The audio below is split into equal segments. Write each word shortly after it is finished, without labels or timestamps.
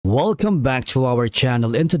Welcome back to our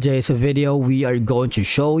channel. In today's video, we are going to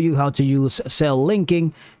show you how to use cell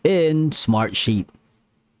linking in Smartsheet.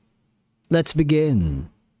 Let's begin.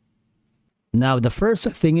 Now, the first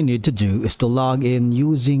thing you need to do is to log in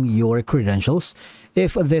using your credentials.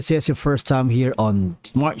 If this is your first time here on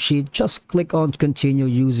Smartsheet, just click on continue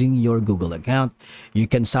using your Google account. You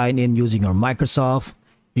can sign in using your Microsoft.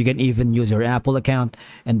 You can even use your Apple account,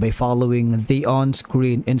 and by following the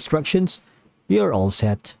on-screen instructions, you're all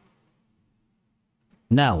set.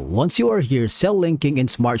 Now, once you are here, cell linking in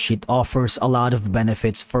Smartsheet offers a lot of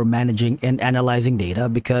benefits for managing and analyzing data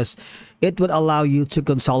because it would allow you to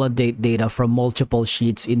consolidate data from multiple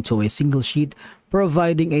sheets into a single sheet,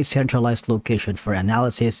 providing a centralized location for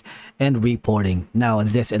analysis and reporting. Now,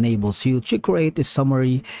 this enables you to create a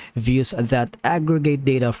summary views that aggregate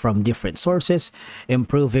data from different sources,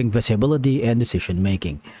 improving visibility and decision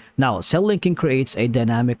making. Now, cell linking creates a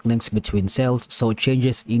dynamic links between cells, so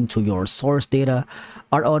changes into your source data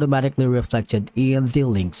are automatically reflected in the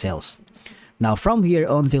linked cells. Now, from here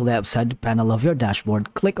on the left side panel of your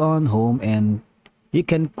dashboard, click on Home and you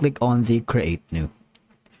can click on the Create New.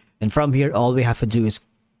 And from here, all we have to do is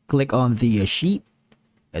click on the sheet,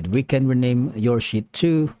 and we can rename your sheet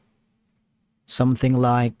to something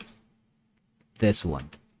like this one.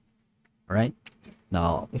 All right.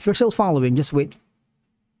 Now, if you're still following, just wait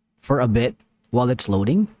for a bit while it's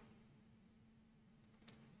loading,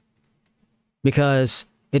 because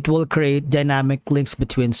it will create dynamic links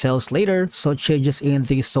between cells later, so changes in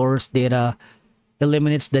the source data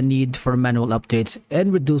eliminates the need for manual updates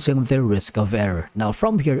and reducing the risk of error. Now,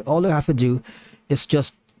 from here, all you have to do is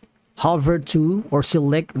just hover to or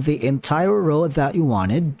select the entire row that you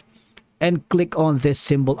wanted and click on this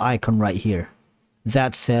symbol icon right here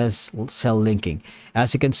that says cell linking.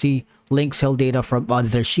 As you can see, link cell data from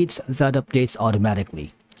other sheets that updates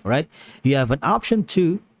automatically. All right, you have an option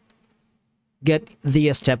to get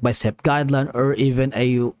the step-by-step guideline or even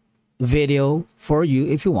a video for you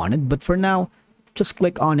if you wanted, but for now, just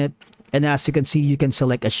click on it, and as you can see, you can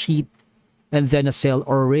select a sheet and then a cell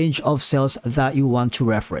or a range of cells that you want to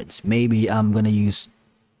reference. Maybe I'm gonna use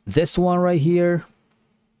this one right here.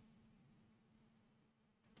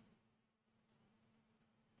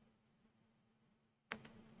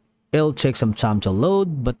 It'll take some time to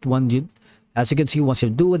load, but as you can see, once you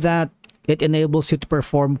do that, it enables you to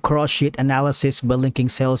perform cross-sheet analysis by linking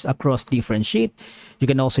cells across different sheets. You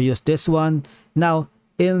can also use this one. Now,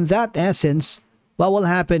 in that essence, what will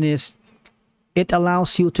happen is it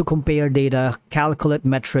allows you to compare data, calculate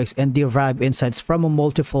metrics, and derive insights from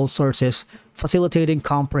multiple sources, facilitating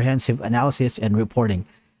comprehensive analysis and reporting.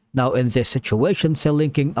 Now, in this situation, cell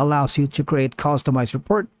linking allows you to create customized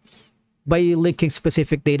report by linking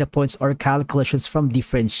specific data points or calculations from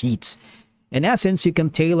different sheets. In essence, you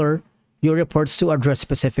can tailor your reports to address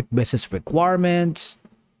specific business requirements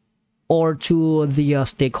or to the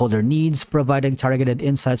stakeholder needs, providing targeted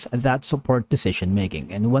insights that support decision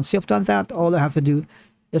making. And once you've done that, all you have to do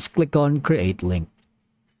is click on Create Link.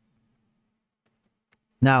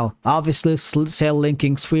 Now, obviously, cell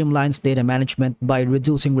linking streamlines data management by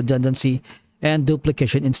reducing redundancy and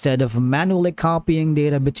duplication instead of manually copying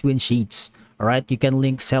data between sheets. All right, you can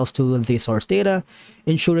link cells to the source data,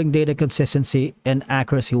 ensuring data consistency and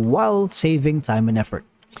accuracy while saving time and effort.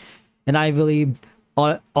 And I believe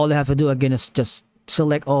all you have to do again is just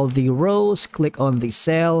select all the rows, click on the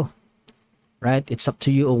cell, right? It's up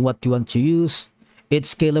to you on what you want to use.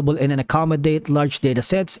 It's scalable and accommodate large data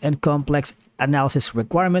sets and complex analysis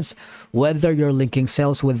requirements, whether you're linking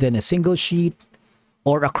cells within a single sheet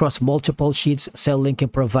or across multiple sheets. Cell linking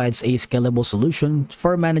provides a scalable solution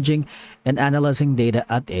for managing and analyzing data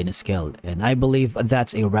at any scale. And I believe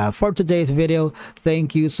that's a wrap for today's video.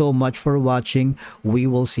 Thank you so much for watching. We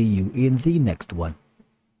will see you in the next one.